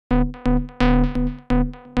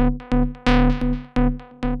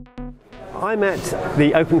I'm at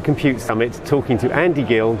the Open Compute Summit talking to Andy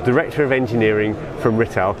Gill, Director of Engineering from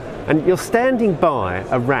Rittal, and you're standing by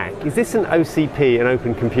a rack. Is this an OCP, an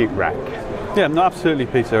Open Compute rack? Yeah, no, absolutely,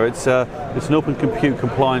 Peter. It's an Open Compute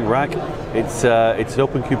compliant rack. It's an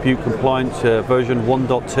Open Compute compliant version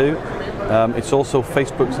 1.2. It's also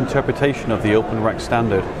Facebook's interpretation of the Open Rack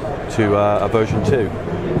standard to a version 2.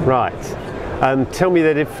 Right. Tell me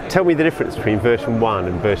the difference between version 1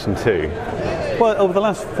 and version 2. Well, over the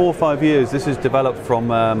last 4 or 5 years, this has developed from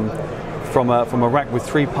a rack with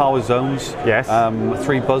 3 power zones, yes,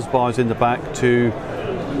 3 buzz bars in the back, to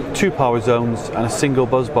 2 power zones and a single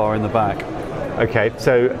buzz bar in the back. Okay,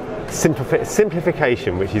 so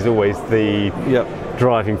simplification, which is always the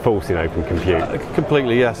driving force in Open Compute.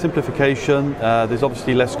 Completely, yeah. Simplification. There's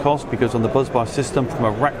obviously less cost because on the buzz bar system, from a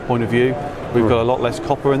rack point of view, we've got a lot less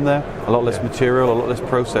copper in there, a lot less material, a lot less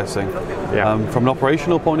processing. Yeah. From an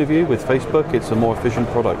operational point of view, with Facebook, it's a more efficient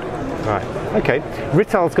product. Right. Okay.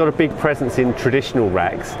 Rittal's got a big presence in traditional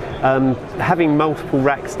racks. Having multiple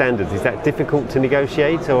rack standards, is that difficult to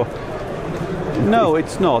negotiate, or? No,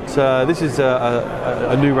 it's not. This is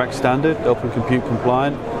a new rack standard, Open Compute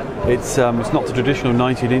compliant. It's not the traditional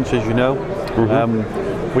 19-inch, as you know.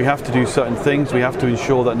 Mm-hmm. We have to do certain things. We have to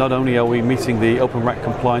ensure that not only are we meeting the Open Rack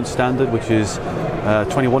compliance standard, which is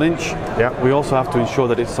 21-inch, we also have to ensure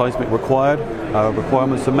that it's seismic required,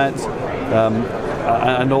 requirements are met,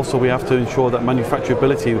 and also we have to ensure that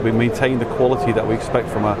manufacturability, we maintain the quality that we expect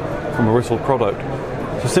from a Rittal product.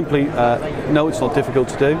 So simply, no, it's not difficult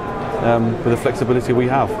to do. With the flexibility we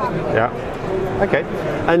have. Yeah. Okay.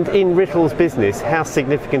 And in Rittal's business, how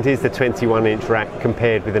significant is the 21-inch rack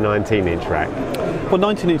compared with the 19-inch rack? Well,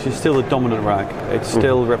 19-inch is still the dominant rack. It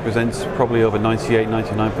still represents probably over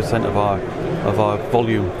 98-99% of our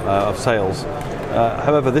volume of sales.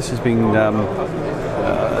 However, this has been,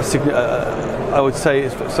 I would say,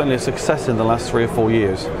 it's certainly a success in the last 3 or 4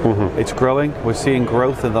 years. Mm-hmm. It's growing. We're seeing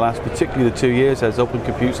growth in the last, particularly the 2 years, as Open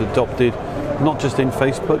Compute's adopted, not just in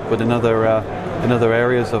Facebook, but in other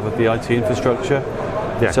areas of the IT infrastructure.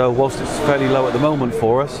 Yeah. So whilst it's fairly low at the moment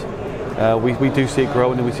for us, we do see it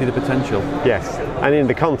growing and we see the potential. Yes, and in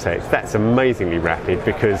the context, that's amazingly rapid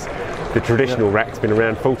because the traditional rack's been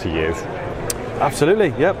around 40 years.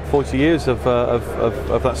 Absolutely, yep, 40 years of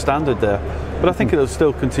that standard there. But I think it'll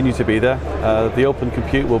still continue to be there. The Open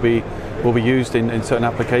Compute will be used in certain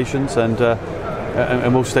applications, and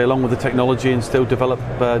we'll stay along with the technology and still develop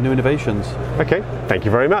new innovations. Okay, thank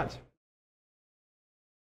you very much.